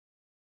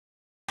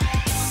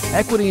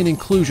Equity and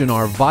inclusion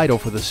are vital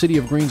for the City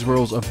of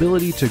Greensboro's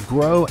ability to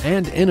grow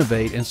and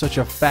innovate in such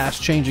a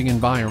fast-changing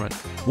environment.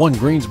 One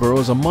Greensboro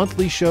is a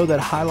monthly show that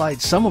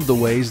highlights some of the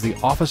ways the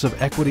Office of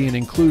Equity and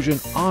Inclusion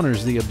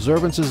honors the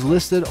observances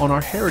listed on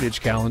our Heritage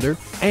Calendar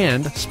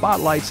and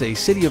spotlights a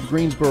City of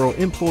Greensboro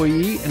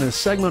employee in a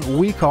segment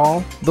we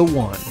call The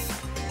One.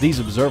 These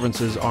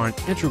observances are an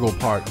integral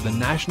part of the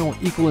National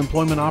Equal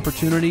Employment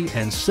Opportunity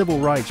and Civil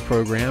Rights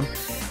Program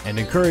and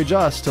encourage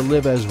us to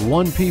live as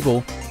one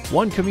people,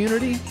 one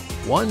community,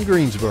 one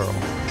Greensboro.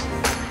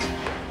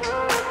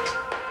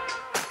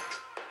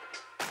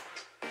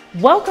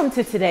 Welcome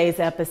to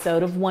today's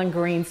episode of One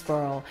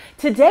Greensboro.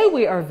 Today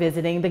we are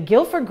visiting the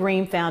Guilford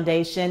Green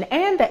Foundation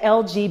and the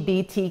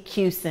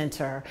LGBTQ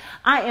Center.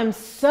 I am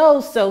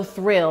so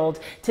thrilled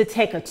to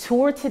take a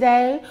tour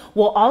today.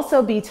 We'll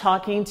also be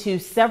talking to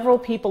several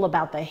people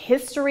about the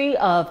history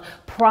of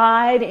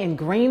Pride in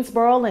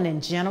Greensboro and in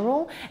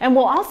general. And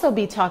we'll also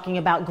be talking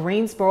about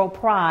Greensboro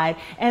Pride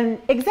and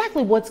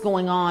exactly what's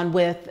going on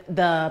with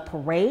the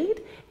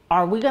parade.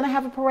 Are we going to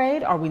have a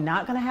parade? Are we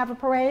not going to have a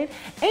parade?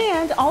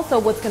 And also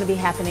what's going to be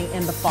happening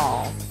in the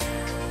fall.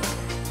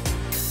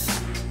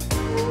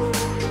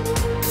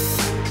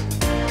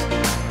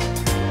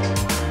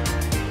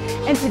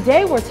 And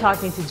today we're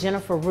talking to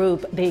Jennifer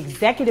Roop, the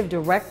executive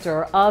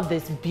director of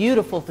this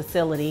beautiful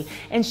facility.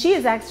 And she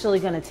is actually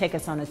going to take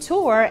us on a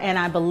tour. And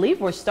I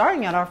believe we're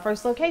starting at our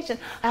first location.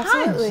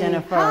 Absolutely. Hi,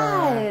 Jennifer.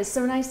 Hi, it's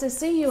so nice to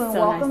see you and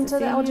welcome to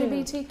the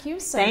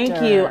LGBTQ Center.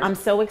 Thank you. I'm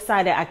so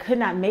excited. I could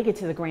not make it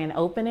to the grand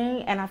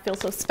opening and I feel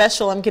so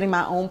special. I'm getting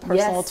my own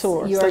personal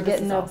tour. You are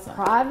getting a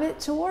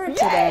private tour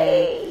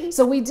today.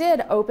 So we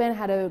did open,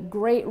 had a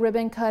great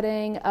ribbon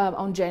cutting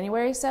on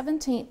January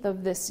 17th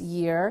of this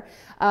year.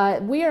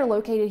 We are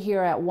located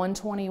here at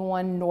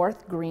 121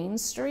 North Green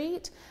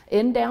Street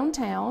in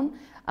downtown.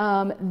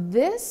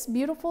 This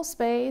beautiful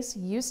space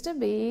used to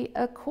be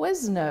a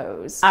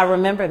Quiznos. I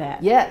remember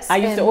that. Yes. I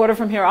used to order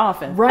from here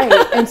often. Right.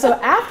 And so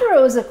after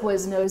it was a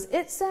Quiznos,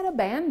 it sat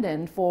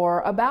abandoned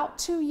for about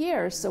 2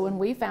 years. So when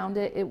we found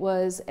it, it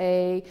was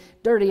a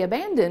dirty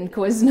abandoned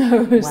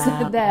Quiznos.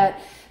 Wow.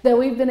 that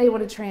we've been able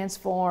to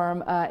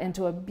transform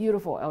into a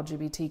beautiful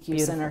LGBTQ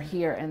center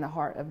here in the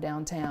heart of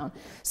downtown.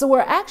 So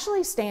we're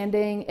actually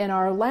standing in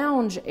our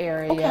lounge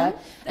area,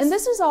 and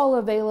this is all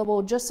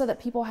available just so that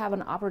people have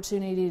an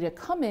opportunity to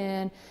come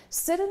in,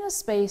 sit in a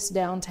space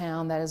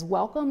downtown that is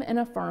welcome and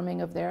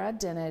affirming of their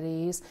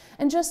identities,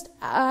 and just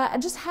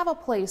have a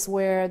place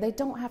where they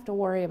don't have to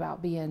worry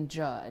about being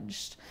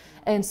judged.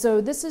 And so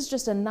this is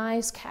just a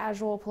nice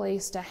casual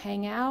place to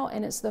hang out,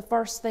 and it's the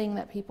first thing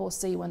that people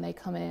see when they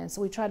come in.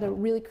 So we try to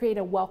really create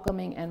a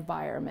welcoming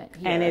environment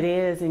here. And it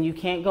is, and you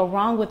can't go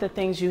wrong with the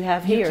things you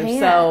have here.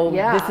 So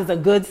this is a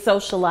good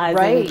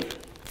socializing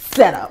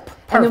setup.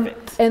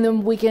 Perfect. And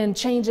then we can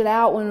change it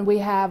out when we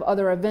have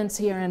other events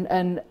here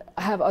and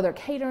have other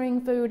catering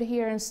food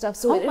here and stuff.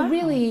 So it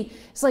really,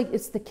 it's like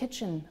it's the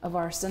kitchen of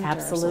our center.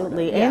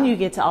 Absolutely. Sort of. And you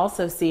get to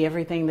also see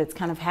everything that's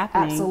kind of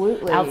happening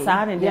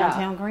outside in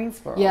downtown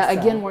Greensboro. Yeah,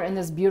 again, we're in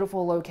this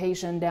beautiful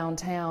location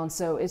downtown.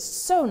 So it's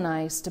so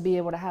nice to be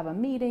able to have a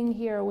meeting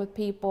here with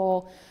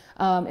people.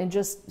 And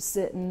just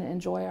sit and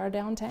enjoy our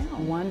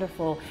downtown.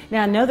 Wonderful.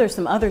 Now, I know there's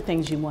some other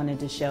things you wanted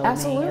to show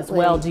me as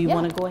well. Do you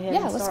want to go ahead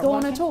and start let's go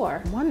on a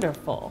tour.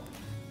 Wonderful.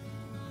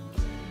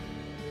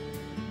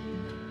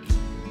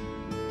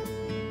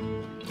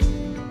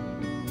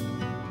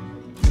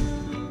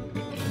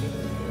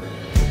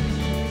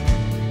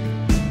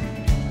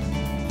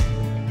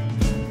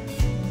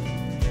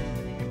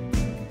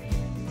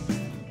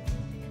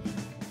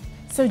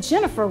 So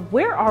Jennifer,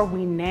 where are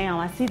we now?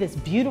 I see this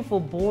beautiful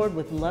board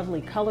with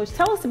lovely colors.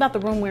 Tell us about the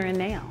room we're in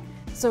now.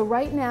 So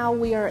right now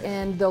we are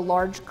in the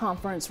large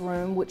conference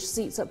room, which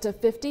seats up to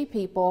 50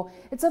 people.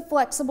 It's a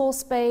flexible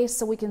space,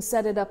 so we can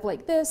set it up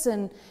like this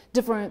in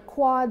different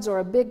quads or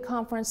a big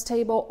conference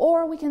table,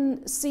 or we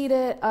can seat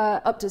it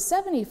up to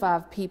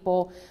 75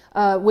 people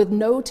with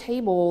no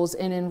tables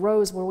and in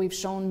rows where we've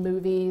shown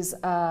movies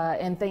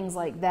and things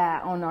like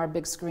that on our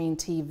big screen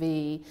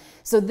TV.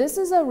 So this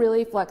is a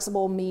really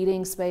flexible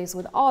meeting space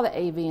with all the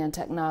AV and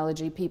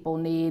technology people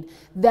need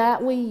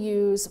that we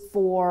use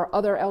for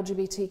other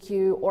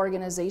LGBTQ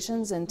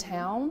organizations in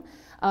town.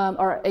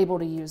 Are able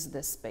to use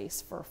this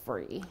space for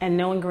free. And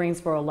knowing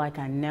Greensboro like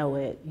I know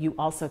it, you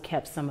also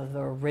kept some of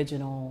the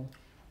original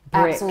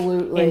brick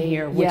in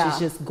here, which is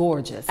just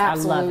gorgeous.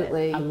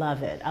 Absolutely. I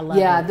love it. I love it.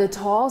 Yeah, the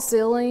tall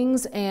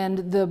ceilings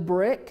and the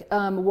brick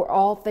were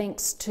all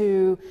thanks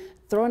to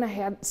throwing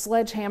a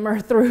sledgehammer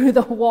through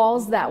the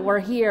walls that were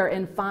here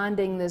and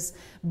finding this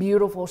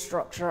beautiful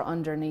structure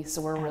underneath.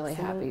 So we're really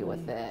happy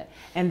with it.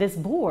 And this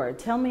board,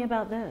 tell me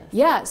about this.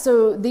 Yeah,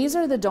 so these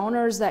are the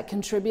donors that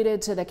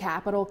contributed to the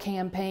capital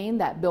campaign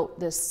that built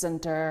this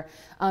center.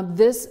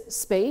 This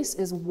space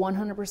is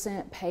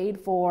 100% paid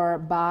for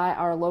by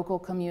our local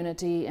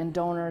community and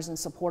donors and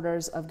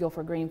supporters of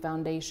Guilford Green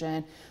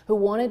Foundation, who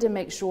wanted to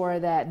make sure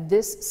that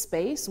this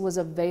space was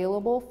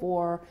available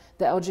for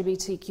the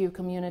LGBTQ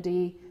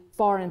community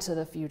far into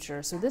the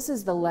future. So this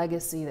is the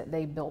legacy that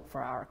they built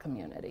for our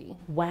community.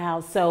 Wow.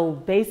 So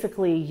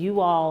basically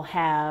you all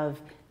have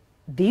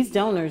these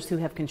donors who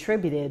have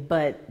contributed,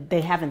 but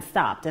they haven't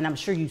stopped. And I'm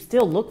sure you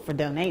still look for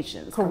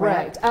donations.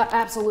 Correct.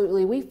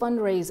 Absolutely. We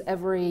fundraise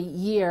every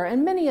year,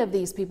 and many of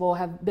these people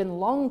have been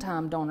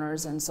longtime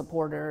donors and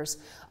supporters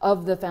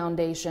of the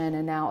foundation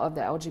and now of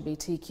the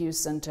LGBTQ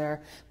Center.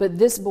 But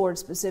this board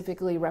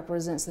specifically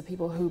represents the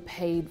people who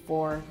paid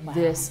for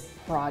this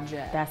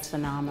project. That's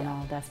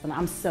phenomenal. Yeah. That's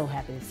phenomenal. I'm so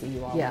happy to see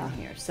you all Yeah. in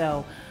here.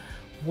 So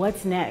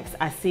what's next?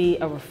 I see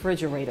a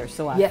refrigerator,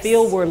 so I Yes.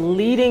 feel we're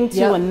leading to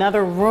Yep.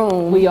 another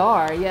room. We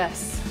are,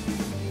 yes.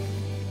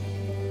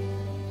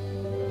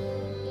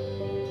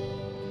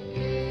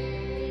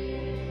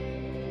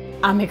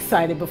 I'm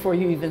excited before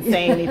you even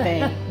say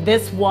anything.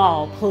 This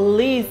wall,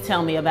 please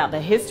tell me about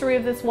the history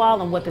of this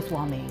wall and what this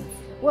wall means.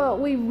 Well,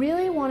 we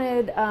really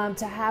wanted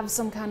to have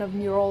some kind of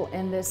mural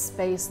in this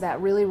space that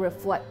really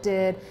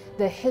reflected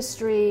the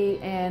history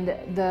and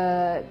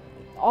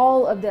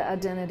all of the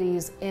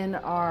identities in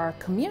our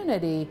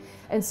community.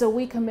 And so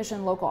we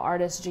commissioned local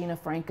artist Gina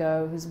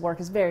Franco, whose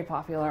work is very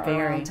popular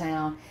around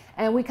town.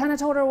 And we kind of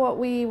told her what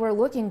we were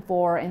looking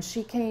for, and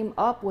she came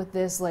up with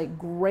this like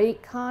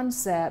great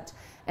concept,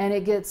 and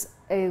it gets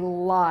a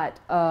lot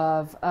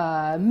of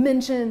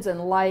mentions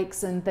and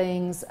likes and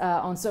things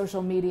on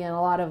social media, and a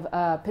lot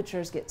of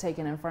pictures get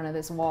taken in front of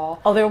this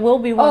wall. Oh, there will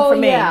be one for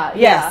me. Yeah,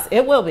 yes,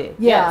 it will be.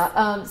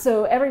 Yeah, Yes.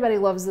 so everybody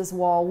loves this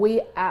wall.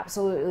 We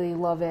absolutely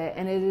love it,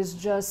 and it is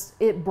just,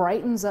 it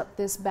brightens up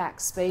this back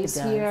space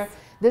here.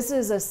 This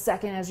is a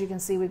second, as you can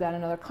see, we've got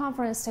another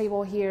conference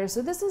table here.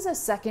 So this is a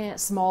second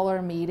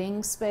smaller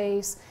meeting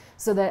space,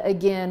 so that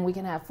again we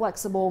can have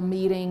flexible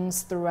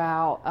meetings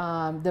throughout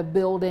the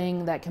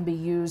building that can be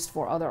used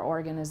for other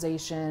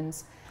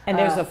organizations. And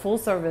there's a full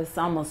service,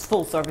 almost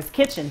full service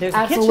kitchen. There's a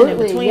Absolutely, kitchen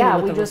in between yeah,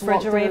 with we the just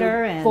walked refrigerator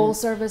through and full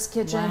service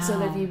kitchen, so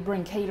that Wow. if you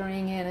bring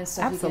catering in and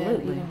stuff, you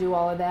Absolutely. can do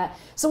all of that.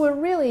 So we're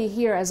really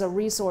here as a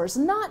resource,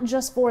 not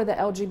just for the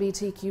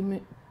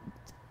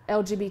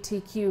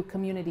LGBTQ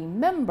community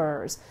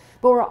members,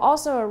 but we're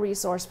also a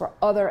resource for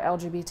other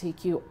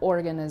LGBTQ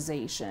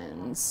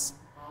organizations.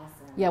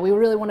 Yeah, we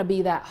really want to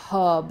be that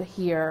hub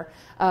here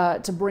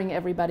to bring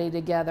everybody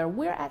together.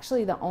 We're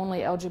actually the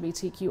only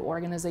LGBTQ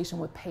organization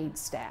with paid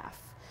staff.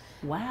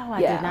 Wow, I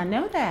Yeah. did not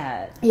know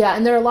that. Yeah,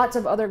 and there are lots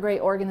of other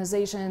great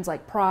organizations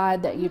like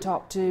Pride that you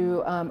talked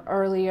to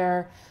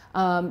earlier.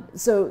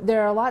 So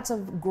there are lots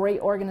of great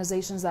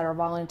organizations that are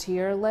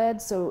volunteer led.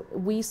 So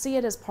we see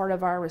it as part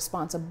of our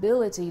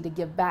responsibility to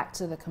give back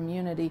to the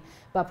community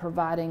by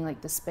providing like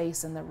the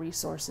space and the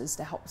resources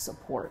to help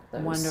support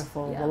those.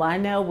 Wonderful. Yeah. Well, I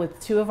know with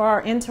two of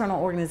our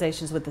internal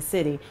organizations with the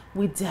city,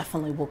 we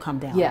definitely will come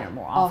down Yeah, here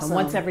more often. awesome.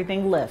 Once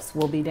everything lifts,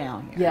 we'll be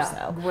down here. Yeah,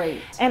 So.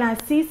 great. And I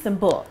see some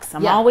books.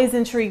 I'm Yeah. always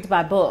intrigued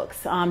by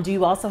books. Do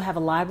you also have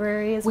a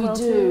library as We well?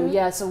 do, too?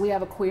 yeah. So we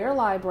have a queer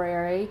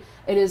library.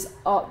 It is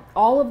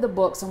all of the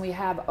books, and we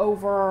have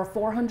over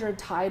 400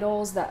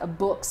 titles, that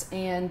books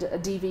and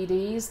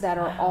DVDs that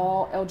are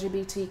all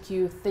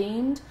LGBTQ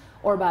themed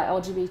or by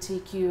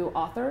LGBTQ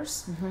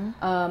authors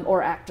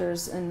or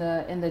actors in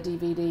the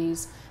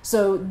DVDs.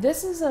 So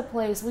this is a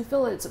place we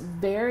feel it's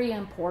very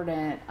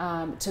important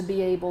to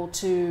be able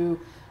to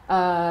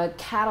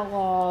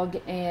catalog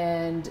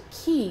and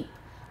keep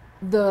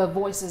the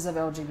voices of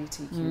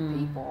LGBTQ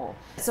people.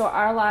 So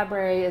our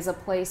library is a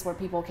place where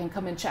people can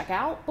come and check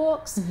out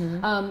books.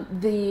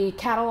 The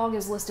catalog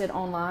is listed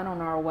online on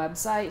our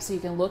website, so you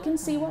can look and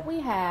see what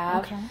we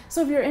have. Okay.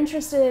 So if you're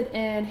interested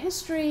in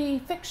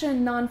history,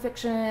 fiction,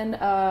 nonfiction,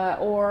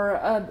 or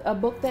a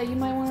book that you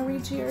might want to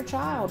read to your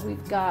child,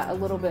 we've got a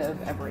little bit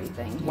of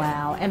everything here.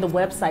 Wow. And the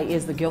website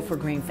is the Guilford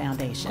Green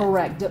Foundation.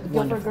 Correct.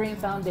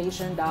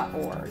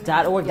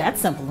 GuilfordGreenFoundation.org. .org. That's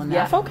simple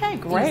enough. Yeah. Okay,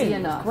 great. Easy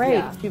enough, Great.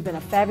 yeah. You've been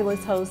a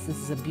fabulous host.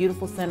 This is a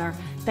beautiful center.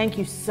 Thank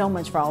you so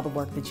much for all the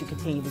work that you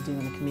continue to do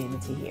in the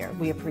community here.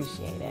 We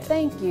appreciate it.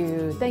 Thank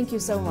you. Thank you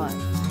so much.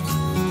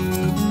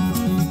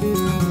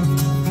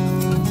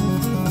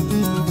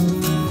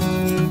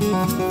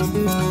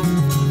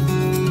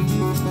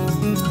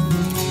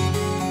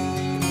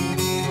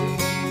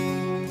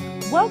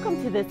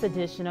 Welcome to this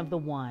edition of The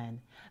One.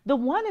 The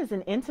One is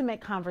an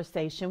intimate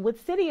conversation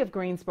with City of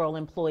Greensboro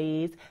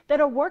employees that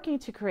are working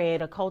to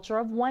create a culture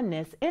of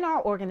oneness in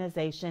our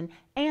organization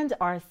and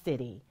our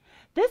city.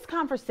 This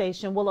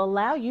conversation will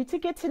allow you to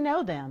get to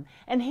know them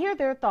and hear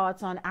their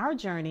thoughts on our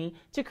journey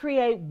to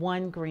create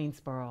One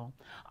Greensboro.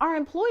 Our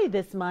employee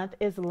this month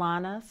is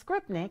Lana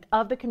Skripnik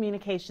of the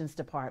Communications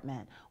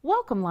Department.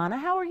 Welcome, Lana.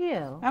 How are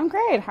you? I'm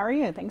great. How are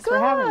you? Thanks for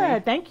having me.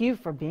 Thank you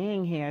for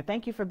being here.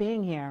 Thank you for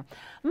being here.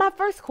 My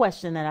first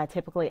question that I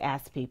typically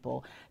ask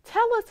people,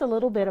 tell us a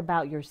little bit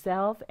about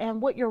yourself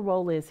and what your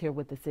role is here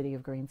with the City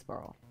of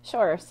Greensboro.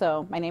 Sure.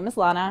 So my name is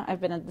Lana.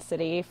 I've been at the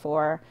city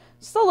for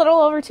just a little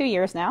over 2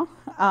 years now.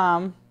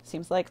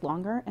 seems like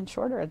longer and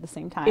shorter at the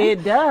same time.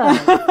 It does,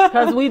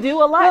 because we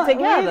do a lot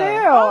together. We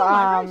do,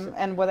 Oh,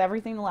 and with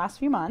everything the last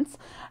few months.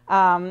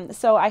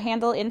 So I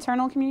handle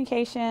internal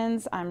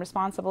communications. I'm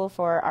responsible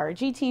for our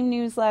G Team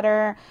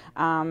newsletter,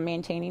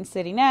 maintaining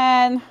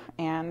CityNet,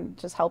 and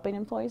just helping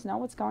employees know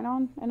what's going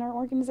on in our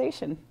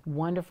organization.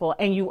 Wonderful.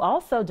 And you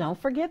also, don't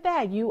forget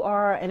that, you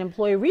are an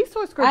employee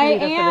resource group leader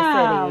for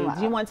the city.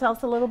 Do you want to tell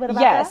us a little bit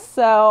about that? Yes.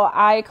 So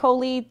I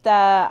co-lead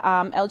the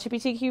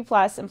LGBTQ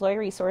plus employee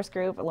resource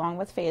group along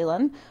with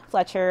Phelan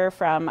Fletcher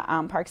from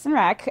Parks and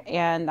Rec,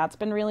 and that's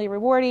been really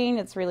rewarding.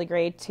 It's really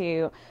great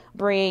to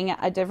bring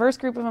a diverse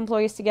group of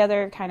employees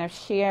together, kind of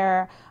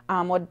share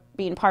what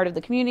being part of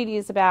the community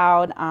is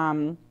about,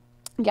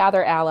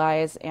 gather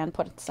allies, and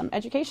put some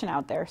education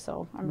out there.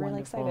 So I'm really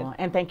excited.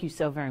 And thank you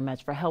so very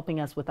much for helping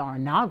us with our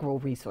inaugural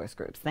resource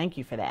groups. Thank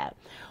you for that.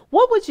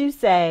 What would you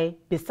say,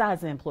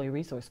 besides the employee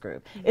resource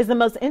group, is the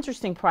most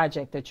interesting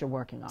project that you're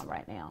working on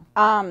right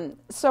now?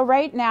 So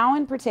right now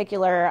in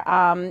particular,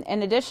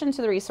 in addition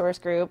to the resource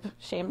group,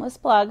 shameless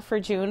plug for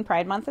June,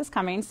 Pride Month is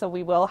coming, so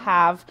we will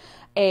have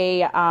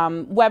a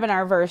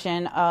webinar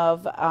version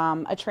of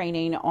a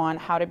training on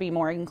how to be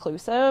more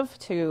inclusive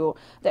to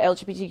the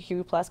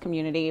LGBTQ plus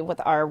community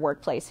with our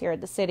workplace here at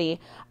the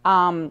city.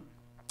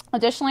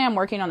 Additionally, I'm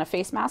working on a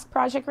face mask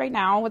project right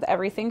now with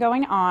everything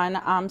going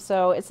on.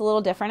 So it's a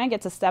little different. I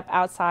get to step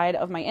outside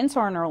of my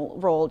internal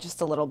role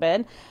just a little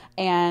bit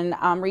and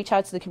reach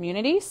out to the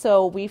community.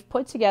 So we've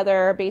put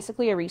together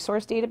basically a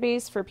resource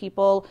database for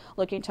people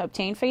looking to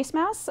obtain face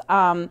masks.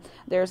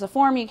 There's a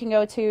form you can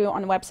go to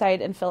on the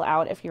website and fill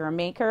out if you're a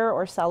maker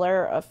or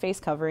seller of face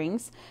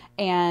coverings.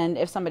 And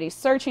if somebody's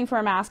searching for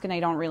a mask and they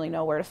don't really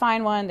know where to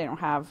find one, they don't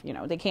have,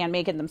 they can't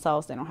make it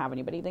themselves, they don't have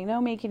anybody they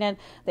know making it,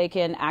 they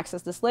can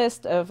access this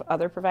list of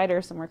other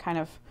providers, and we're kind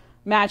of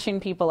matching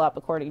people up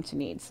according to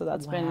needs. So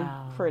that's been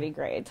pretty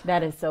great.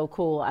 That is so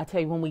cool. I tell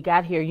you, when we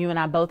got here, you and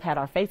I both had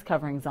our face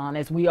coverings on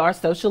as we are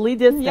socially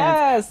distanced.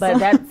 Yes. But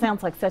that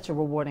sounds like such a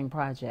rewarding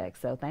project.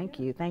 So thank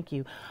you. Thank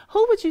you.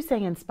 Who would you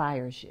say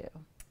inspires you?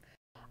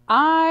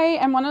 I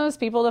am one of those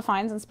people that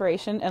finds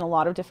inspiration in a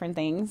lot of different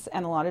things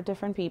and a lot of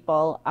different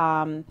people,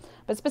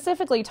 but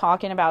specifically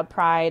talking about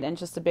pride and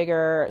just a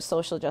bigger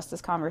social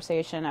justice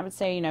conversation, I would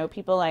say,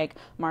 people like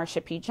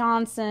Marsha P.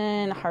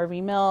 Johnson,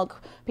 Harvey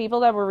Milk, people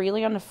that were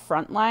really on the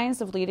front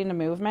lines of leading the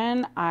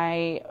movement,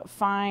 I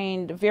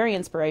find very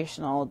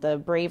inspirational. The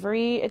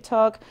bravery it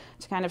took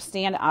to kind of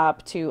stand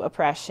up to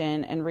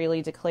oppression and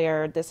really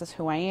declare, this is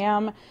who I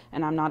am,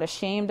 and I'm not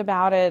ashamed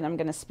about it. I'm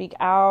going to speak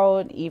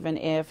out, even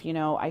if,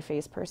 I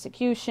face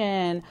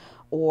persecution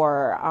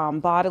or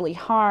bodily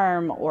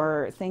harm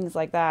or things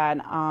like that.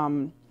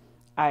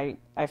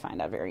 I find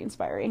that very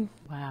inspiring.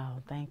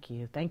 Wow, thank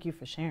you. Thank you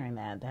for sharing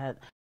that.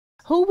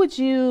 Who would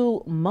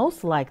you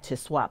most like to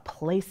swap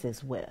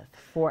places with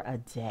for a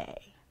day?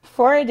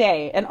 For a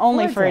day, and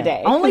only for a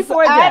day. Only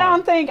for a day. I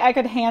don't think I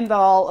could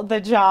handle the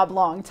job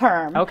long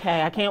term.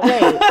 Okay, I can't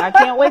wait. I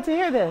can't wait to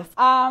hear this.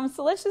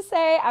 So let's just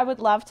say I would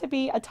love to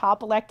be a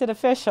top elected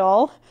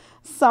official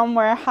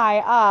somewhere high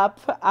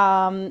up,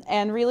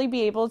 and really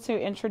be able to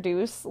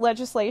introduce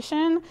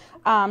legislation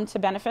to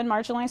benefit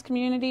marginalized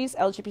communities,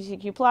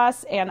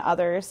 LGBTQ+, and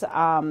others,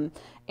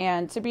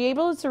 and to be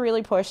able to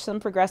really push some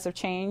progressive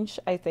change.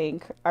 I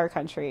think our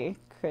country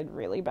could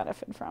really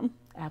benefit from.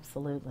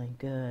 Absolutely.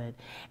 Good.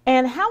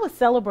 And how is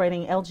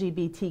celebrating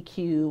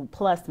LGBTQ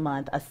plus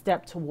month a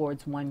step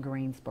towards One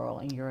Greensboro,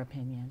 in your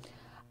opinion?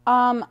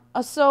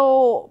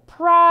 So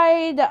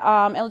Pride,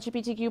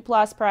 LGBTQ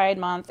plus Pride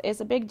Month is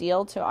a big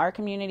deal to our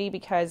community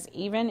because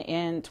even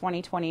in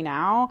 2020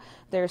 now,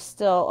 there's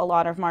still a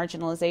lot of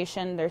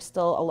marginalization. There's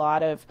still a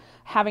lot of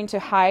having to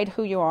hide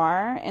who you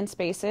are in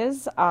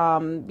spaces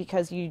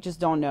because you just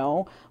don't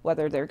know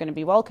whether they're going to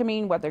be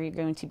welcoming, whether you're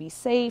going to be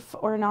safe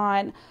or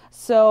not.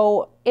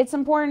 So it's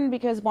important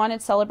because, one,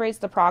 it celebrates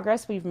the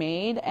progress we've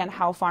made and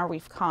how far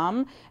we've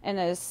come in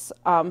this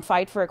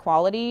fight for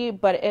equality,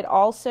 but it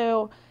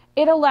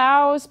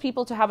allows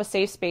people to have a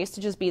safe space to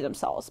just be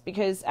themselves,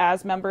 because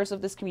as members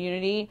of this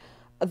community,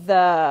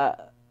 the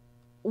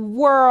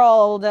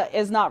world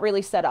is not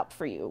really set up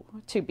for you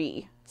to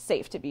be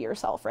safe to be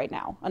yourself right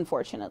now,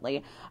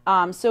 unfortunately.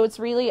 So it's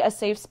really a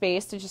safe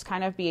space to just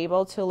kind of be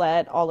able to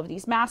let all of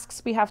these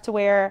masks we have to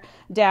wear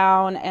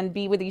down and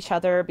be with each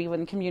other, be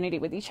in community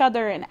with each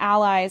other and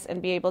allies,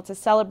 and be able to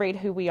celebrate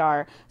who we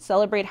are,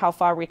 celebrate how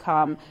far we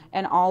come,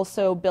 and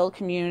also build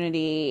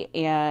community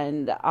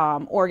and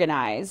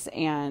organize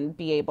and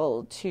be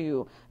able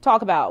to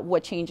talk about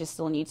what changes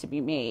still need to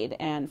be made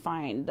and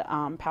find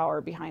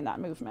power behind that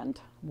movement.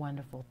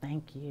 Wonderful.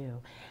 Thank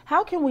you.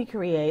 How can we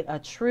create a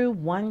true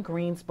One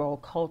Greensboro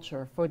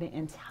culture for the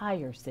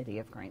entire city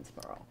of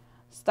Greensboro?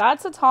 So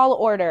that's a tall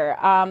order.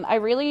 I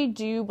really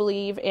do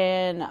believe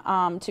in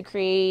to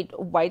create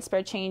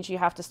widespread change, you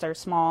have to start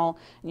small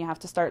and you have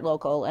to start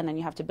local, and then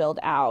you have to build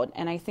out.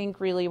 And I think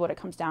really what it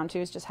comes down to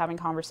is just having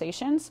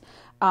conversations,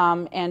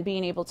 and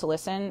being able to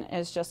listen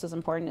is just as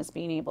important as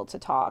being able to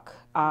talk.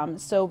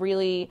 So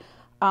really,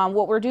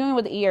 what we're doing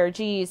with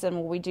ERGs and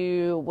what we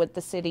do with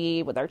the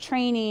city, with our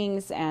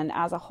trainings and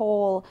as a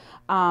whole,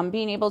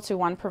 being able to,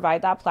 one,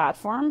 provide that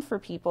platform for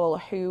people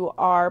who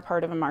are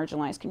part of a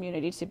marginalized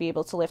community to be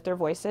able to lift their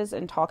voices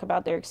and talk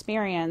about their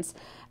experience,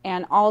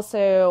 and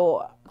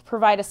also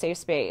provide a safe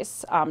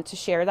space to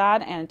share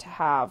that and to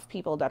have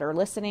people that are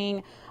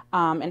listening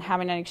and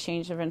having an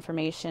exchange of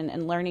information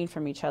and learning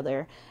from each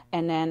other.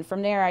 And then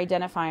from there,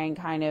 identifying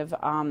kind of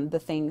the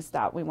things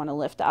that we want to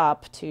lift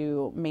up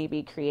to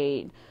maybe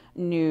create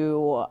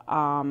new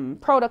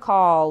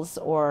protocols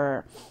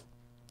or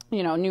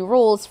new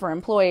rules for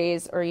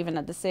employees or even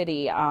at the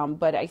city.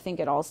 But I think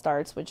it all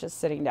starts with just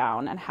sitting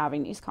down and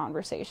having these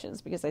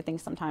conversations, because I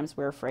think sometimes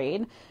we're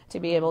afraid to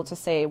be able to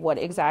say what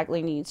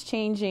exactly needs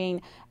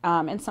changing.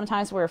 And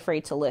sometimes we're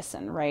afraid to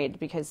listen, right?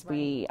 Because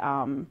we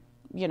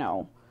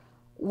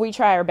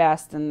try our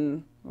best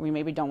and we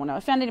maybe don't want to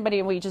offend anybody,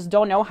 and we just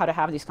don't know how to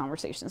have these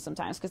conversations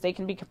sometimes, because they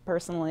can be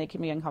personal, they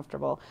can be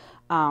uncomfortable.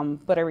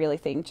 But I really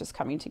think just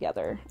coming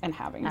together and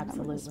having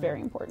them is very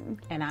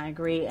important. And I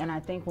agree. And I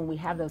think when we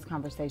have those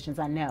conversations,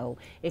 I know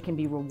it can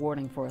be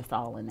rewarding for us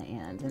all in the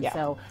end. And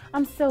so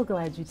I'm so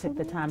glad you took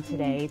the time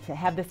today to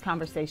have this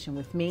conversation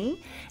with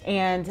me,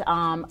 and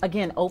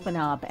again, open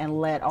up and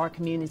let our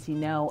community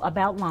know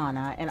about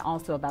Lana and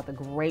also about the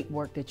great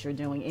work that you're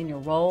doing in your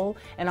role,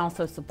 and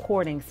also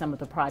supporting some of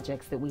the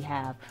projects that we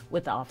have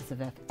with the Office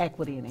of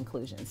Equity and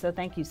Inclusion. So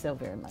thank you so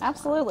very much.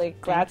 Absolutely.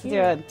 Glad to do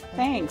it.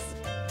 Thanks.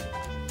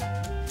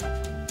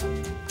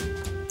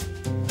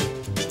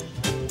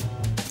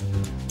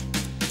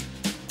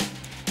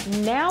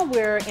 Now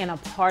we're in a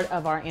part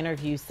of our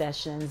interview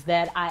sessions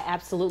that I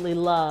absolutely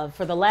love.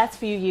 For the last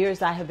few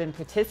years, I have been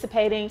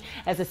participating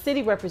as a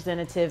city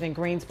representative in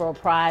Greensboro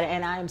Pride,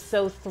 and I am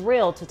so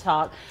thrilled to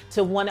talk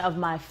to one of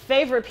my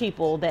favorite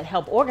people that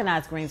helped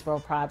organize Greensboro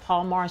Pride,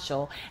 Paul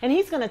Marshall. And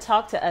he's going to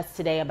talk to us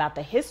today about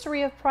the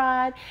history of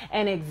Pride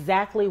and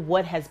exactly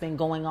what has been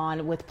going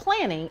on with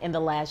planning in the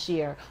last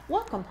year.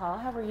 Welcome, Paul.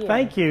 How are you?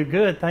 Thank you.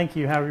 Good. Thank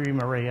you. How are you,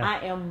 Maria?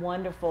 I am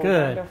wonderful.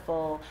 Good.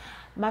 Wonderful.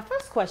 My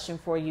first question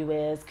for you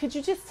is, could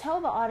you just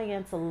tell the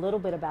audience a little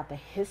bit about the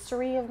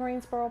history of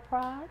Greensboro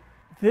Pride?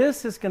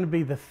 This was going to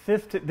be the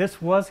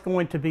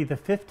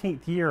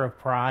 15th year of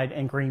Pride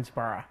in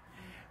Greensboro.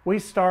 We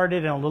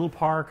started in a little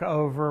park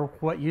over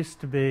what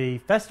used to be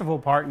Festival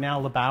Park,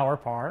 now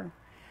LeBauer Park,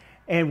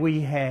 and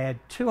we had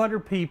 200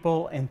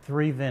 people and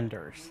 3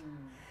 vendors.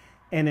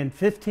 And in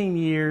 15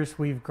 years,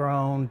 we've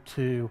grown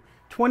to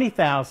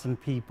 20,000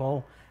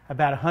 people,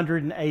 about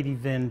 180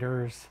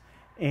 vendors,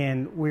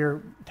 and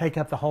we're take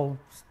up the whole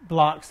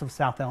blocks of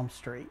South Elm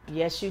Street.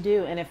 Yes, you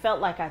do. And it felt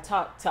like I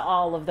talked to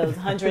all of those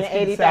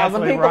 180,000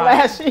 exactly people right.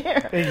 last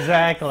year.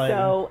 Exactly.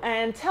 So,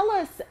 and tell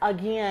us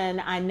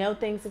again, I know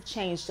things have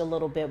changed a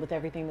little bit with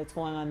everything that's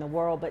going on in the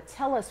world, but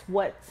tell us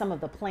what some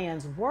of the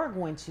plans were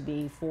going to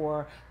be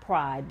for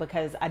Pride,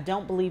 because I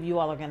don't believe you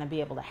all are going to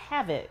be able to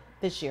have it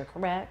this year,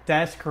 correct?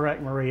 That's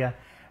correct, Maria.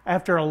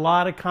 After a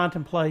lot of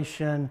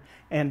contemplation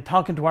and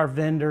talking to our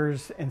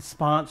vendors and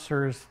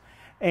sponsors,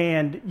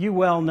 and you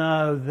well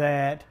know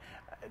that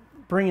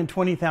bringing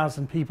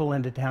 20,000 people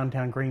into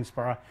downtown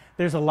Greensboro,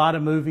 there's a lot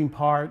of moving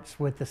parts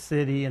with the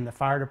city and the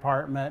fire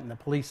department and the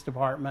police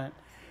department.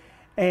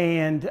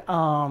 And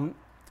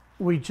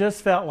we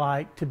just felt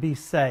like, to be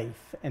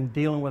safe and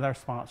dealing with our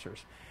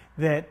sponsors,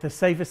 that the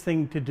safest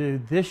thing to do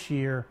this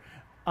year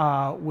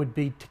would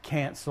be to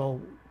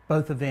cancel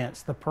both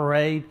events. The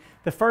parade,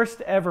 the first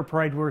ever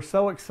parade, we were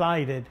so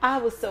excited. I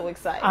was so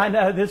excited. I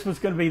know this was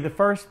going to be the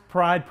first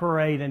Pride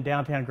parade in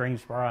downtown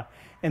Greensboro,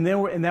 and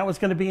that was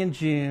going to be in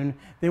June.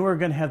 Then we were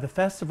going to have the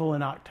festival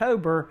in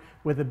October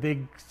with a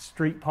big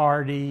street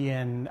party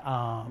and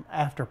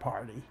after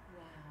party.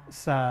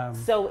 Wow.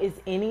 So is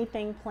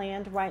anything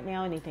planned right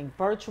now? Anything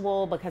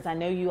virtual? Because I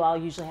know you all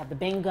usually have the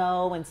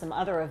bingo and some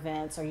other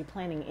events. Are you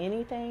planning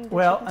anything?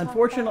 Well,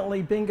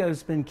 unfortunately,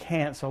 bingo's been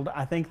canceled.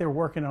 I think they're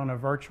working on a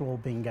virtual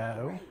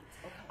bingo,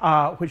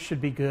 which should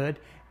be good.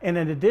 And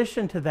in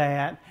addition to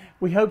that,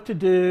 we hope to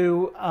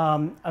do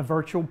a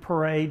virtual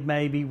parade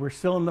maybe. We're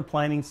still in the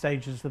planning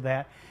stages of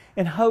that.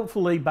 And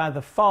hopefully by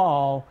the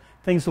fall,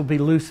 things will be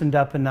loosened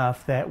up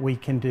enough that we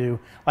can do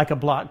like a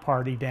block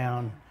party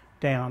down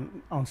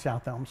on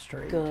South Elm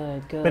Street.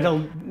 Good, good. But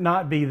it'll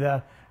not be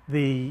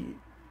the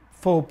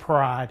full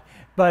Pride.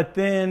 But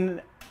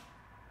then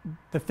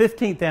the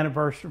 15th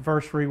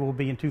anniversary will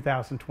be in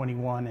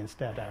 2021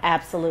 instead of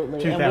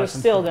Absolutely. And we're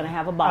still going to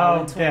have a ball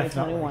in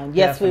 2021.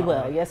 Yes, definitely. we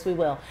will. Yes, we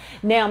will.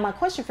 Now, my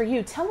question for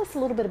you, tell us a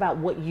little bit about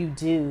what you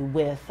do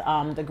with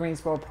the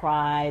Greensboro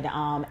Pride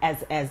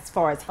as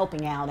far as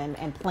helping out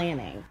and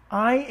planning.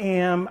 I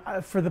am,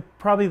 for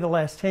probably the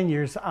last 10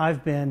 years,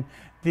 I've been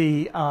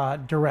the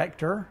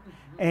director,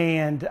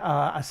 and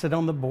I sit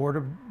on the board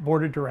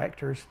of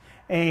directors,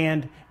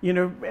 and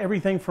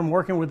everything from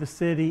working with the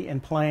city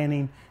and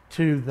planning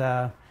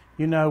to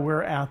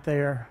we're out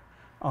there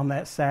on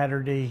that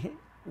Saturday,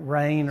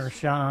 rain or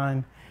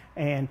shine.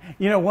 And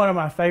one of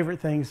my favorite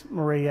things,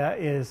 Maria,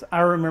 is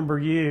I remember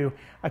you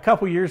a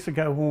couple years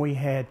ago when we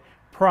had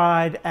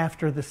Pride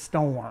after the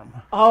storm.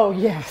 Oh,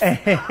 yes.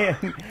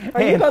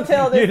 Are you going to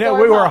tell this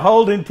story? We were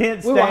holding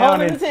tents we down, were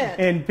holding the tent.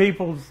 And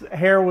people's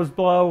hair was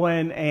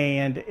blowing,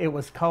 and it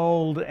was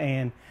cold,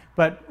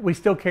 but we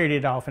still carried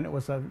it off, and it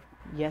was a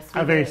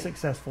very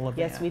successful event.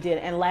 Yes, we did.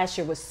 And last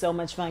year was so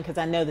much fun because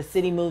I know the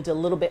city moved a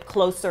little bit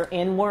closer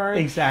inward.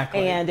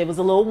 Exactly. And it was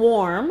a little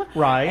warm.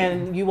 Right.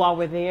 And you all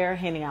were there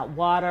handing out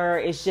water.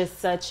 It's just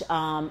such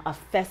a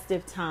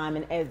festive time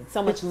and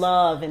so much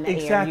love in the air.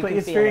 Exactly.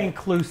 It's very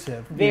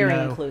inclusive. Very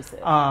inclusive.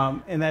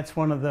 And that's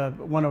one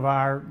of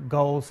our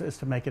goals is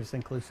to make it as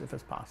inclusive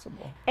as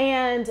possible.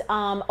 And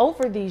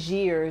over these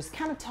years,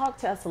 kind of talk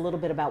to us a little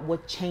bit about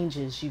what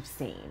changes you've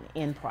seen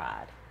in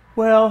Pride.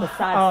 Well,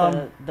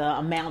 besides the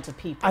amount of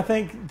people. I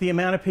think the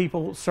amount of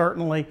people,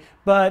 certainly.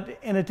 But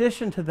in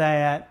addition to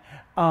that,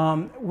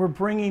 we're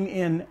bringing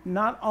in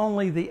not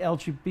only the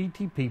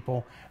LGBT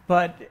people,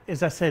 but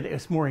as I said,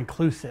 it's more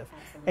inclusive.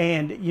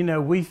 Absolutely.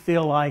 And, we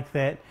feel like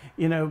that,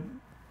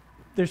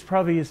 there's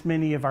probably as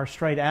many of our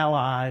straight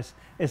allies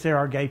as there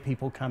are gay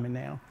people coming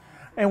now.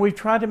 And we've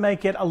tried to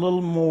make it a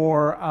little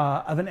more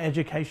of an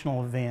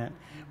educational event.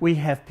 We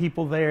have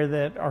people there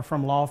that are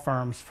from law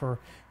firms for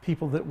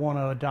people that want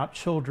to adopt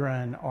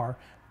children, or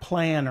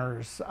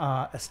planners,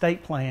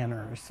 estate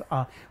planners.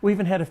 We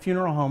even had a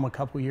funeral home a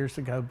couple years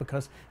ago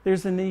because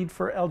there's a need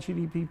for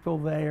LGBT people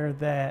there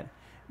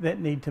that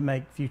need to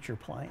make future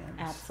plans.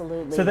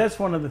 Absolutely. So that's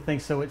one of the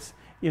things. So it's,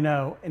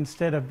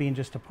 instead of being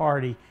just a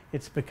party,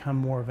 it's become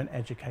more of an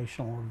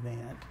educational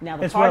event. Now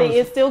the party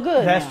is still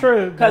good. That's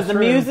true. Because the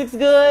music's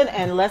good,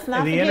 and let's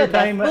not forget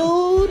that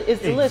food is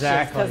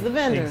delicious because the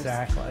vendors.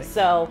 Exactly.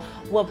 So,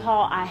 well,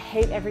 Paul, I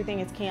hate everything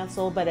is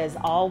canceled, but as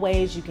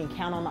always, you can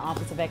count on the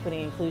Office of Equity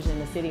and Inclusion in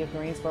the City of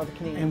Greensboro to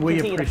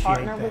continue to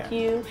partner with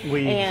you.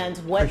 And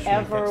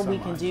whatever we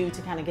can do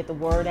to kind of get the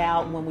word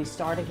out when we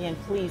start again,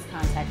 please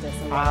contact us.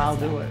 I'll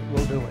do it.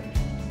 We'll do it.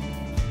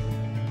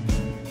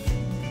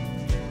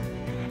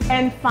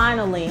 And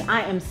finally,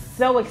 I am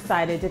so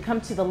excited to come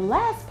to the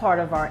last part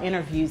of our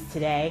interviews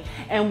today,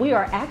 and we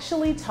are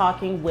actually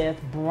talking with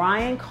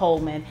Brian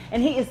Coleman,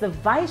 and he is the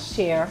Vice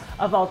Chair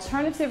of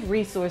Alternative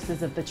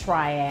Resources of the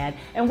Triad,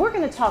 and we're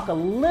going to talk a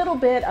little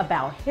bit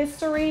about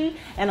history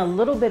and a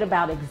little bit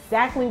about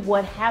exactly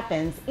what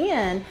happens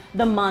in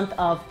the month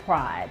of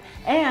Pride,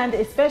 and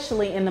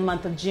especially in the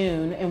month of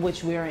June, in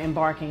which we are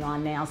embarking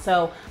on now.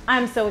 So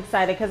I'm so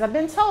excited because I've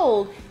been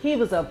told he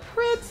was a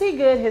pretty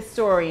good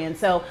historian,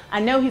 so I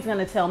know he's going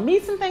to tell me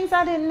some things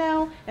I didn't know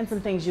and some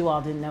things you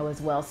all didn't know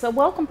as well. So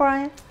welcome,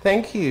 Brian.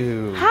 Thank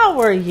you. How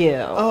are you?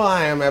 Oh,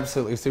 I am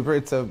absolutely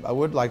super. I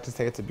would like to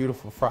say it's a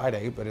beautiful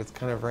Friday, but it's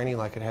kind of rainy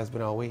like it has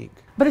been all week.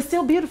 But it's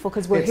still beautiful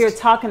because we're here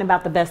talking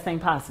about the best thing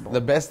possible.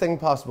 The best thing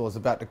possible is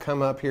about to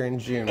come up here in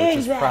June, which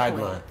is Pride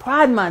Month.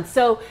 Pride Month.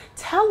 So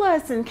tell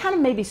us, and kind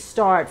of maybe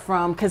start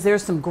from, because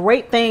there's some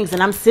great things,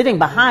 and I'm sitting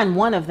behind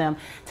one of them.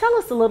 Tell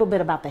us a little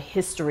bit about the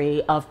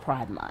history of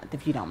Pride Month,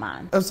 if you don't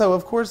mind. So,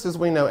 of course, as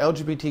we know,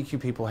 LGBTQ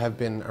people have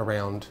been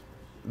around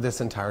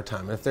this entire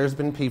time. If there's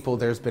been people,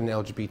 there's been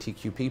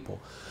LGBTQ people.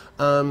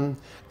 And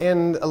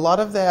a lot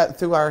of that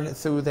through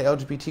the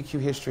LGBTQ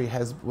history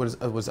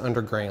was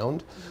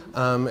underground.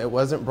 It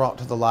wasn't brought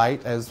to the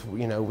light, as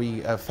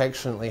we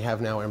affectionately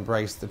have now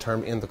embraced the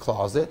term "in the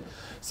closet."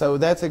 So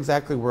that's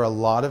exactly where a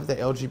lot of the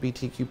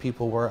LGBTQ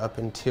people were up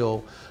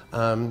until,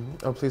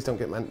 oh, please don't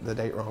get the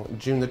date wrong,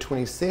 June the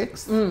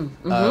 26th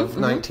of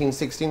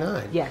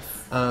 1969. Yes.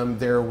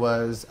 There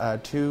was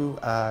two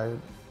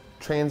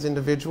trans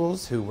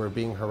individuals who were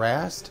being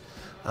harassed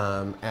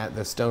at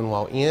the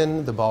Stonewall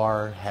Inn. The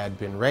bar had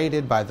been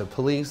raided by the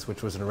police,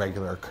 which was an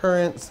irregular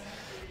occurrence.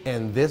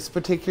 And this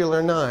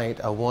particular night,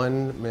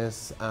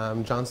 Miss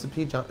Marsha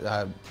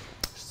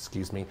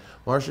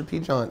P.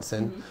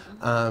 Johnson,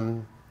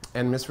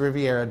 and Miss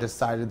Riviera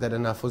decided that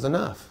enough was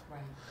enough.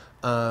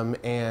 Right.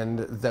 And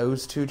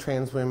those two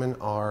trans women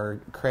are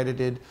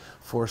credited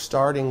for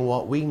starting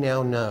what we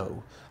now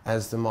know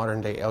as the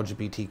modern day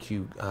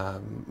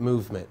LGBTQ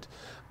movement.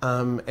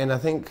 And I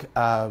think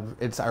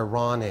it's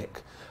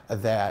ironic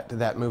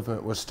that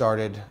movement was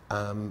started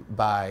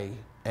by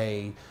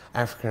a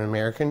African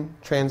American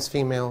trans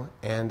female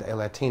and a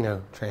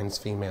Latino trans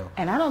female.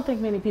 And I don't think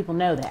many people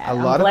know that.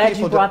 I'm glad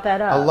you brought that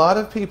up. A lot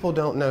of people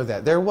don't know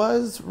that. There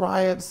was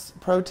riots,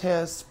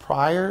 protests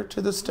prior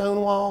to the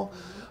Stonewall,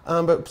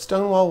 but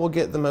Stonewall will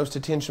get the most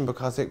attention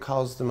because it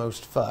caused the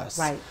most fuss.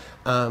 Right.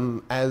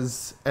 And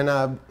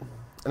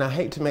I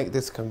hate to make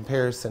this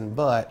comparison,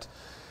 but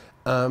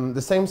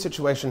the same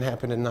situation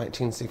happened in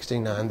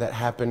 1969 that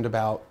happened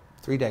about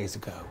 3 days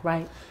ago.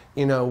 Right.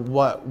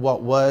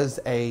 What was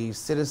a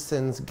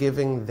citizens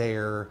giving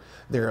their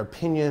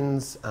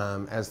opinions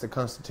as the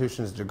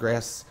Constitution's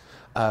digress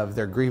of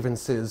their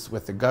grievances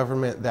with the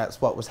government.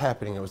 That's what was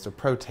happening. It was a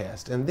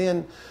protest. And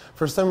then,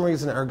 for some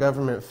reason, our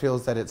government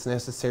feels that it's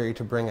necessary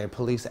to bring a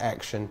police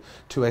action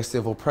to a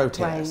civil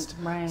protest.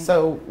 Right.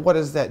 So what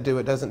does that do?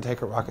 It doesn't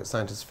take a rocket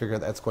scientist to figure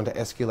that's going to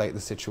escalate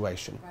the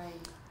situation. Right.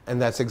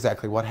 And that's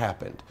exactly what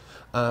happened.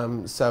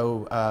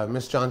 So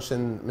Miss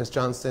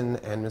Johnson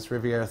and Miss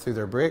Riviera threw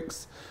their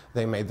bricks.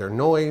 They made their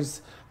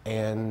noise,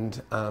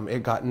 and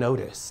it got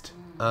noticed.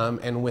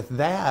 And with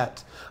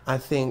that, I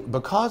think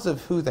because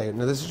of who they,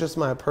 now this is just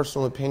my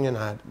personal opinion,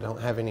 I don't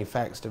have any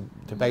facts to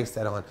base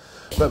that on,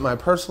 but my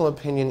personal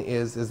opinion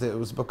is that it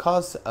was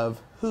because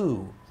of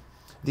who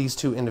these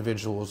two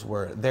individuals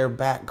were, their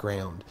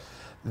background.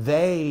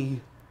 They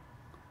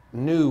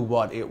knew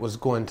what it was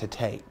going to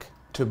take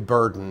to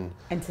burden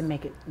and to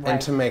make it right.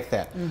 and to make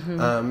that.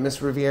 Miss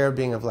Riviera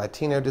being of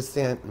Latino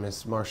descent,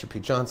 Miss Marsha P.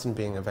 Johnson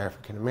being of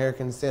African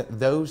American descent,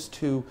 those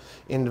two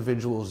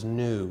individuals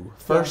knew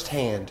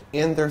firsthand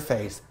in their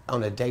face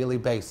on a daily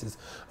basis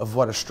of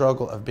what a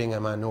struggle of being a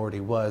minority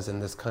was in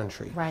this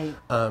country. Right.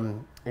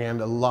 And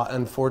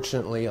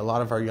unfortunately, a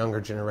lot of our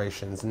younger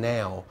generations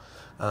now,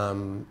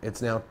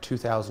 it's now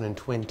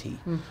 2020.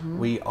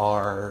 We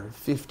are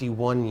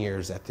 51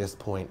 years at this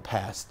point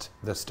past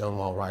the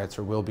Stonewall riots,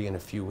 or will be in a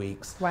few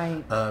weeks.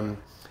 Right.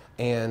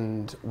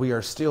 And we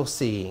are still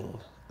seeing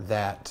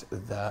that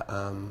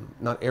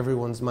not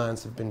everyone's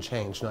minds have been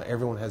changed. Not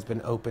everyone has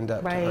been opened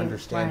up to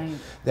understand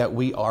that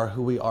we are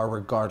who we are,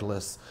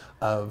 regardless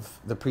of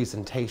the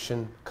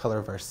presentation, color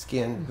of our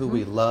skin, who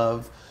we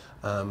love.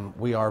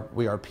 We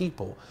are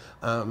people.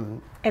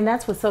 And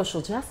that's what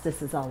social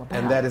justice is all about.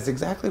 And that is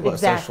exactly what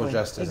social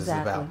justice is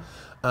about.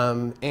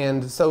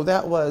 And so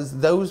that was,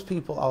 those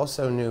people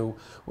also knew,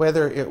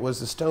 whether it was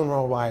the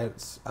Stonewall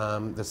riots,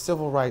 the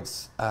civil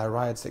rights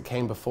riots that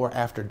came before,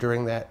 after,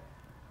 during that,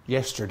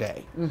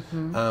 yesterday.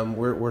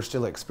 We're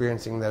still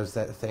experiencing those.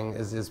 That thing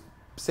is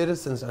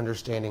citizens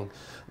understanding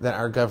that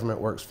our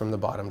government works from the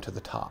bottom to the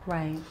top.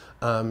 Right.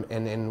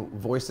 And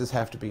voices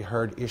have to be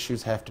heard,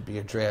 issues have to be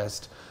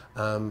addressed,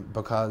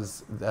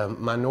 because the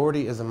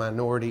minority is a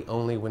minority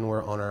only when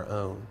we're on our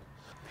own.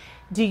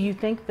 Do you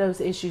think those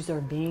issues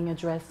are being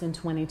addressed in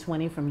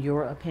 2020 from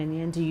your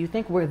opinion? Do you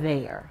think we're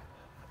there?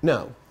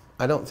 No,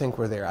 I don't think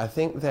we're there. I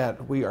think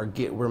that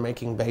we're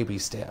making baby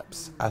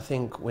steps. I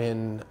think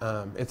when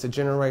it's a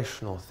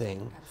generational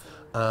thing.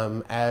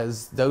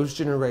 As those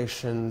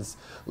generations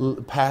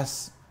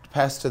pass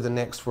to the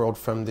next world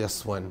from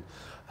this one,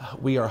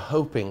 we are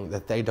hoping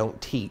that they don't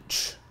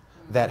teach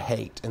that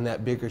hate and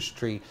that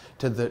bigotry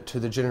to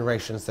the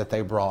generations that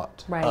they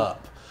brought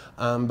up.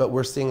 But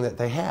we're seeing that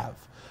they have.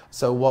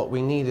 So what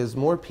we need is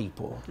more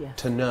people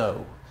to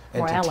know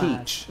and to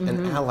teach,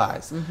 and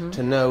allies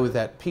to know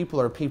that people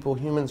are people,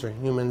 humans are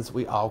humans.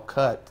 We all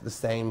cut the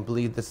same,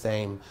 bleed the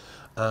same.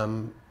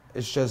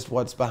 It's just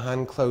what's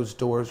behind closed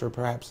doors, or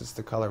perhaps it's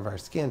the color of our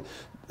skin,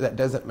 that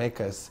doesn't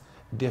make us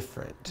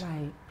different.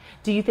 Right.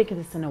 Do you think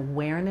it's an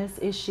awareness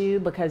issue?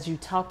 Because you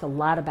talked a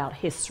lot about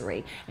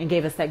history and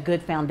gave us that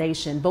good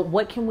foundation, but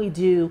what can we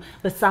do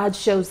besides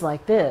shows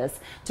like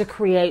this to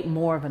create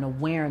more of an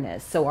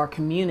awareness so our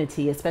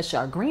community, especially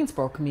our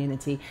Greensboro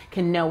community,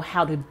 can know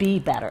how to be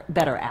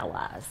better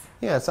allies?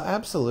 Yes,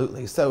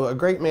 absolutely. So a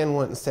great man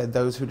once said,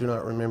 those who do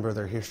not remember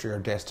their history are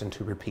destined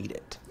to repeat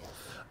it.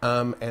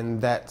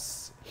 And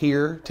that's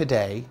here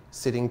today,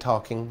 sitting,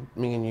 talking,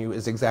 me and you,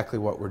 is exactly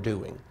what we're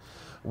doing.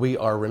 We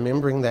are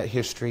remembering that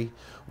history.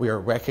 We are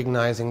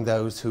recognizing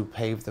those who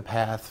paved the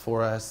path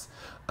for us.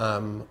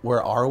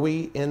 Where are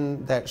we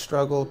in that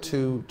struggle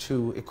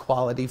to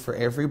equality for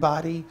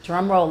everybody?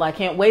 Drum roll, I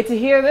can't wait to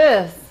hear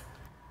this.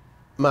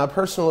 My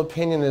personal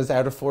opinion is,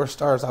 out of 4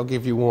 stars, I'll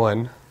give you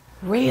 1.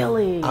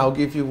 Really? I'll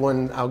give you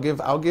 1. I'll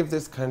give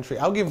this country,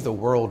 I'll give the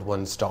world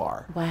 1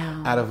 star.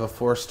 Wow. Out of a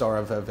 4 star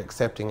of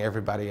accepting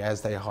everybody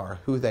as they are,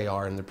 who they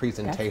are, and the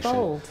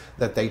presentation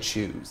that they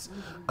choose.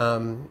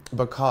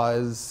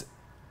 Because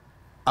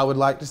I would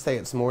like to say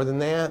it's more than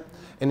that.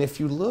 And if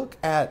you look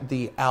at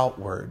the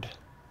outward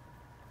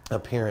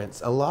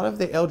appearance, a lot of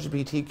the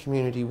LGBT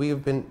community, we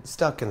have been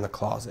stuck in the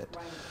closet.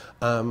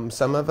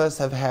 Some of us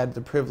have had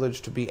the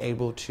privilege to be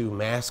able to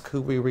mask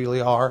who we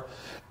really are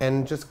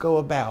and just go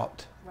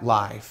about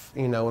life,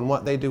 you know, and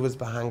what they do is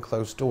behind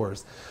closed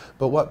doors.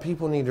 But what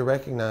people need to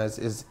recognize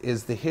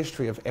is the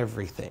history of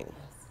everything.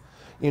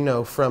 You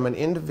know, from an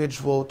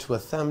individual to a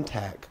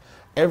thumbtack,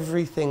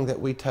 everything that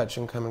we touch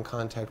and come in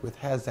contact with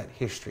has that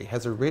history,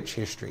 has a rich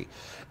history.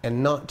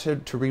 And not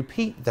to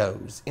repeat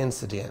those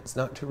incidents,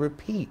 not to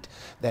repeat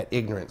that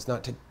ignorance,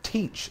 not to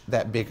teach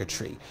that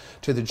bigotry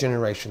to the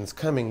generations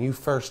coming, you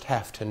first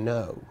have to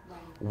know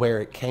where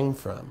it came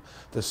from,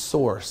 the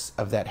source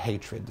of that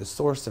hatred, the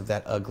source of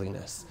that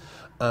ugliness.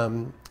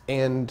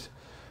 And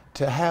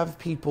to have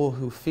people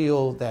who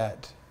feel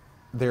that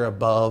they're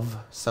above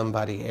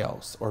somebody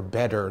else or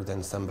better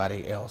than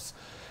somebody else,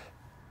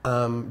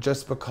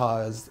 just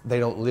because they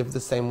don't live the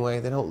same way,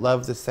 they don't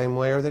love the same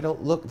way, or they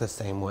don't look the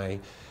same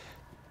way.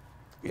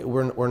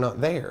 We're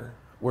not there.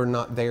 We're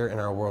not there in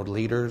our world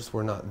leaders.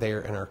 We're not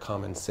there in our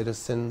common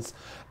citizens.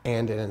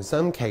 And in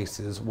some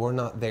cases, we're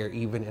not there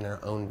even in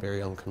our own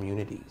very own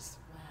communities.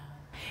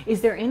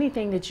 Is there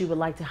anything that you would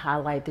like to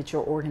highlight that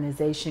your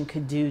organization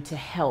could do to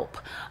help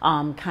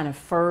kind of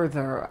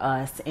further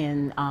us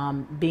in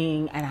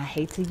being, and I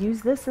hate to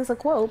use this as a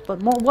quote,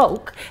 but more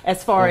woke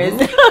as far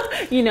as,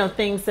 you know,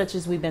 things such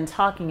as we've been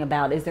talking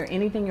about? Is there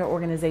anything your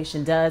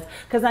organization does?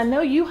 Because I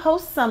know you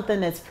host something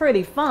that's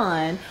pretty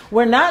fun.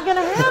 We're not going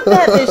to have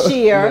that this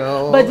year,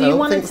 No, but do I you don't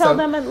want to think tell so.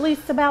 them at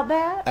least about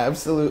that?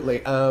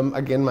 Absolutely.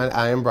 Again,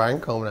 I am Brian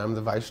Coleman. I'm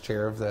the vice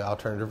chair of the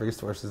Alternative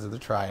Resources of the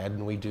Triad,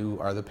 and we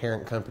are the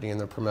parent company and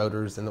the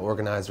promoters and the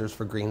organizers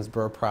for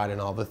Greensboro Pride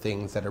and all the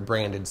things that are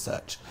branded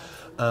such.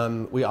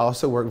 We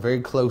also work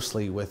very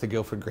closely with the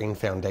Guilford Green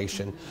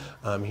Foundation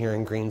here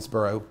in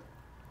Greensboro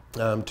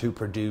to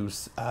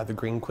produce the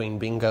Green Queen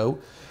Bingo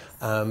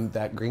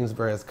that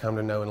Greensboro has come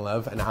to know and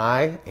love. And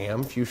I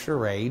am Fuchsia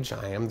Rage.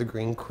 I am the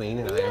Green Queen,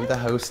 and I am the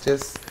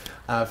hostess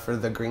for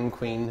the Green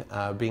Queen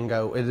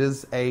Bingo. It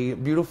is a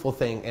beautiful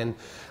thing, and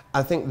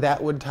I think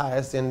that would tie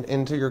us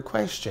into your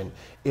question,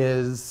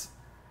 is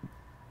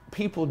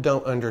people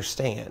don't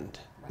understand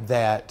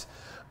that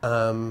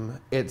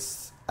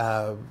it's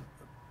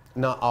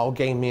not all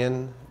gay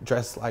men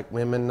dress like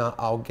women, not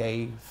all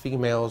gay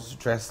females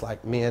dress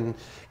like men.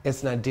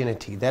 It's an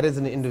identity. That is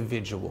an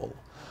individual.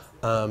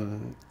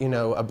 You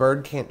know, a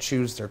bird can't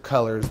choose their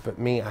colors, but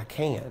me, I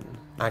can.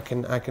 I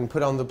can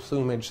put on the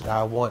plumage that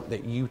I want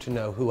that you to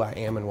know who I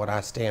am and what I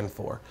stand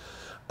for.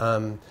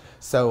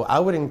 So I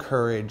would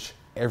encourage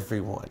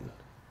everyone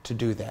to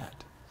do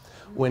that.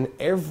 When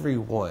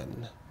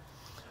everyone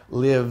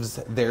lives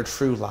their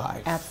true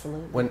life.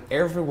 Absolutely. When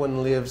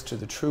everyone lives to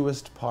the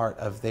truest part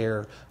of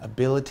their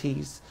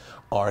abilities,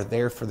 are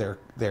there for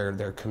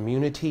their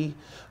community,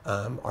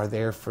 are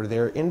there for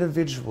their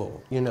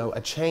individual. You know, a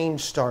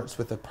change starts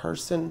with a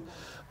person,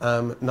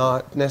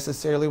 not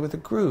necessarily with a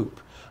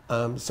group.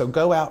 So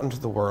go out into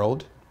the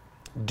world,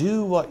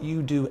 do what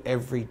you do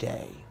every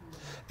day.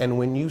 And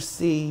when you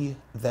see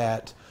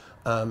that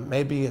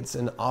maybe it's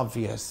an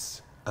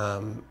obvious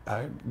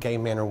a gay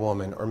man or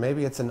woman, or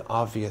maybe it's an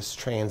obvious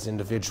trans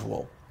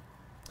individual,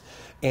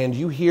 and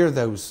you hear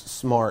those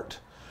smart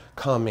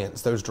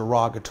comments, those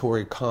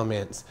derogatory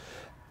comments,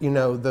 you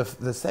know,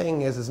 the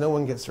saying is no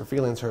one gets their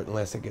feelings hurt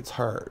unless it gets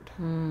heard.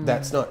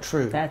 That's not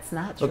true. That's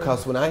not true.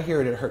 Because when I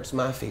hear it, it hurts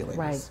my feelings.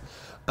 Right.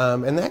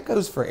 And that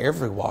goes for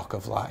every walk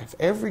of life,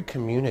 every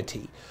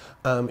community.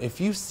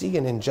 If you see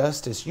an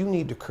injustice, you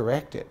need to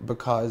correct it,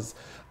 because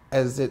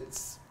as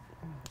it's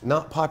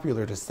not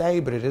popular to say,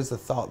 but it is a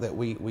thought that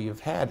we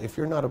have had. If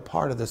you're not a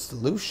part of the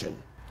solution,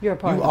 You're a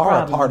part you of the are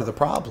problem. a part of the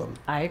problem.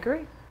 I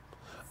agree.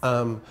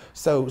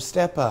 So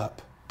step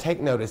up, take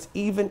notice,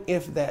 even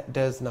if that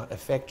does not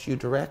affect you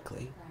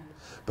directly,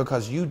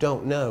 because you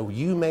don't know.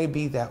 You may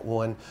be that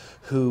one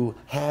who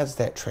has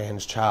that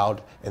trans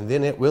child, and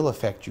then it will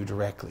affect you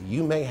directly.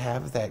 You may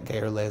have that gay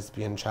or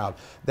lesbian child.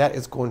 That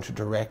is going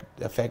to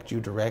affect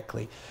you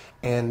directly.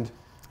 And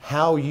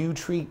how you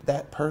treat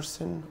that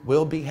person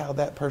will be how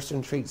that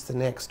person treats the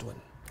next one.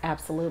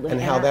 Absolutely.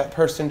 And how that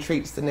person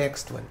treats the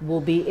next one.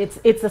 Will be, it's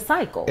a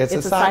cycle. It's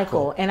a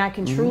cycle. And I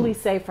can truly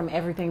say from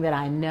everything that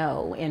I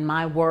know in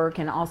my work,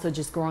 and also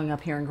just growing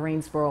up here in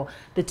Greensboro,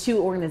 the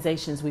two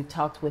organizations we've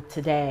talked with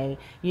today,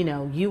 you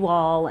know, you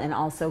all and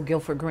also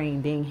Guilford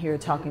Green, being here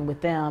talking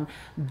with them,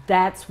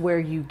 that's where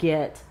you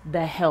get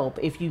the help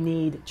if you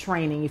need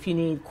training, if you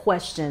need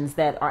questions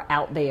that are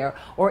out there,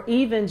 or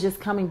even just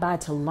coming by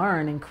to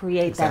learn and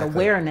create that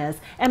awareness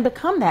and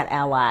become that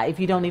ally. If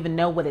you don't even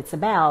know what it's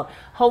about,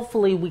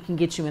 hopefully we can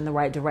get you in the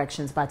right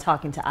directions by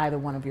talking to either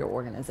one of your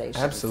organizations.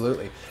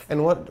 Absolutely.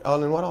 And what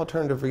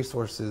Alternative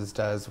Resources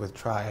does with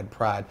Triad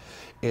Pride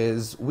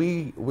is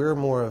we're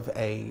more of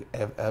a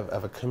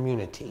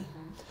community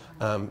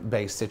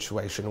based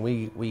situation.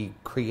 We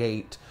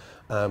create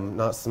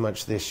not so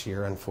much this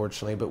year,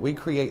 unfortunately, but we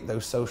create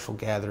those social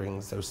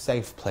gatherings, those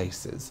safe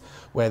places,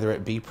 whether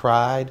it be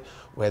Pride,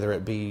 whether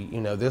it be, you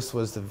know, this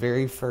was the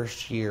very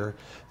first year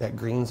that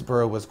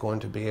Greensboro was going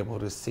to be able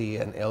to see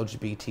an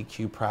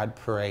LGBTQ Pride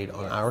Parade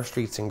on our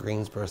streets in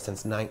Greensboro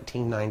since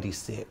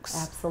 1996.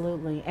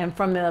 Absolutely. And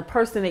from the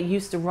person that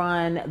used to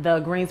run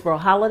the Greensboro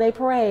Holiday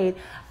Parade,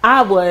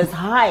 I was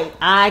hyped.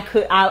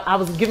 I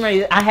was getting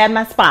ready, I had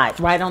my spot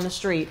right on the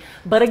street.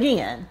 But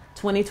again,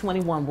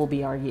 2021 will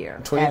be our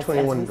year.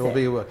 2021 will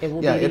be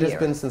it has year.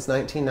 been since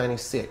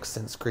 1996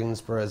 since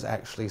Greensboro has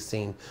actually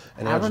seen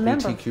an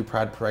LGBTQ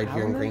Pride Parade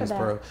here in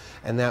Greensboro.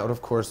 And that,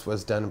 of course,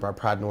 was done by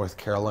Pride North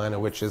Carolina,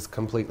 which is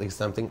completely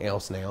something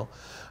else now.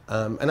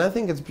 And I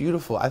think it's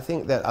beautiful. I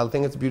think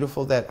it's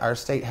beautiful that our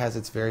state has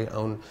its very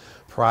own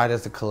pride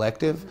as a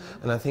collective,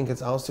 and I think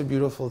it's also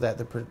beautiful that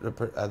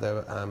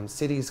the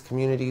cities,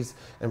 communities,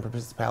 and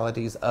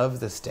municipalities of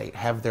the state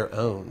have their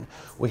own.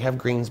 We have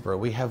Greensboro,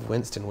 we have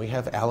Winston, we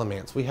have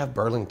Alamance, we have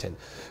Burlington.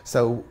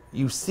 So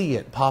you see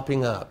it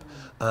popping up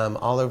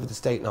all over the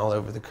state and all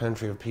over the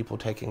country of people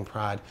taking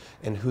pride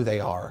in who they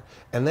are.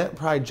 And that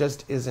pride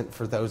just isn't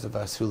for those of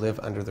us who live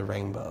under the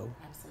rainbow.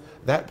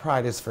 That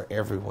pride is for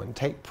everyone.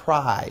 Take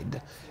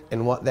pride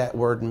in what that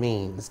word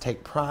means.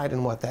 Take pride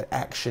in what that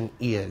action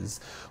is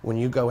when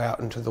you go out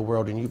into the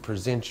world and you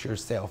present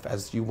yourself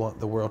as you want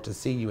the world to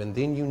see you. And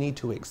then you need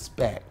to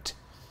expect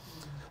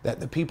that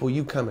the people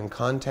you come in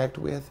contact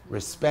with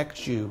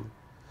respect you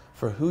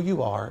for who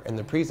you are and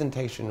the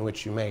presentation in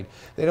which you made.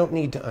 They don't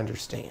need to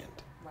understand.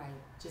 Right,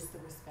 just the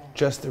respect.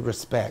 Just the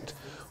respect.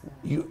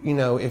 You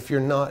know, if you're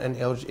not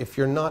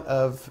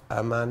of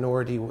a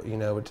minority, you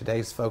know,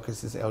 today's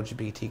focus is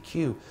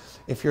LGBTQ.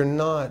 If you're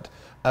not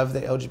of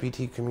the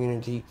LGBT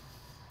community,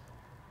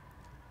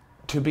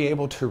 to be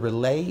able to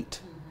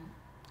relate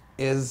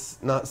is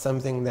not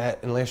something that,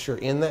 unless you're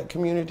in that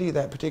community,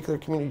 that particular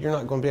community, you're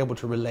not going to be able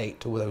to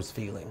relate to those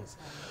feelings.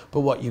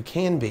 But what you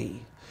can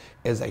be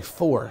is a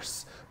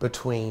force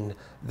between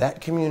that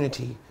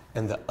community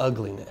and the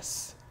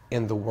ugliness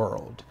in the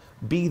world.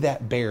 Be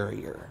that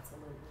barrier.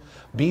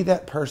 Be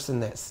that person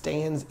that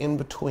stands in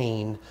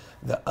between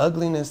the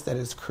ugliness that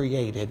is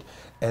created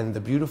and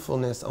the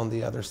beautifulness on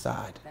the other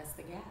side. That's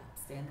the gap.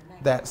 Stand in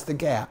that That's the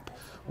gap.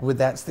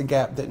 That's the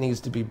gap that needs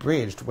to be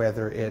bridged,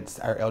 whether it's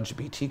our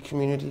LGBT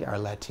community, our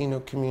Latino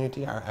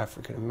community, our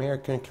African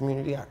American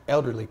community, our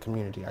elderly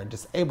community, our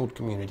disabled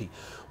community.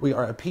 We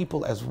are a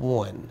people as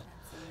one.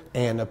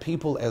 And a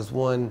people as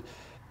one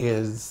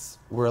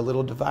we're a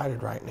little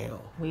divided right now.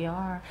 We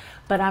are,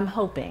 but I'm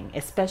hoping,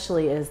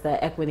 especially as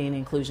the Equity and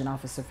Inclusion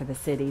Officer for the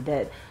city,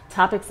 that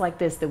topics like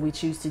this that we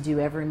choose to do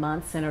every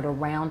month centered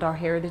around our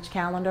Heritage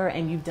Calendar,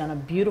 and you've done a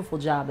beautiful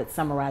job at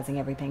summarizing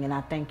everything, and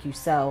I thank you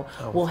so,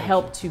 will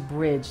help to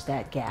bridge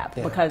that gap.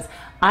 Yeah. Because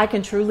I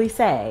can truly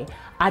say,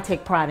 I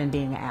take pride in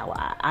being an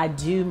ally. I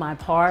do my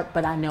part,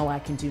 but I know I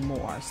can do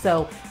more.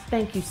 So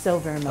thank you so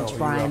very much,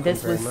 Brian.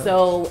 This was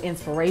so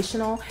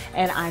inspirational,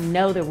 and I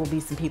know there will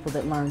be some people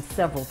that learn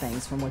several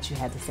things from what you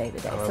had to say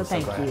today. So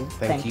thank you.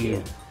 Thank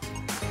you.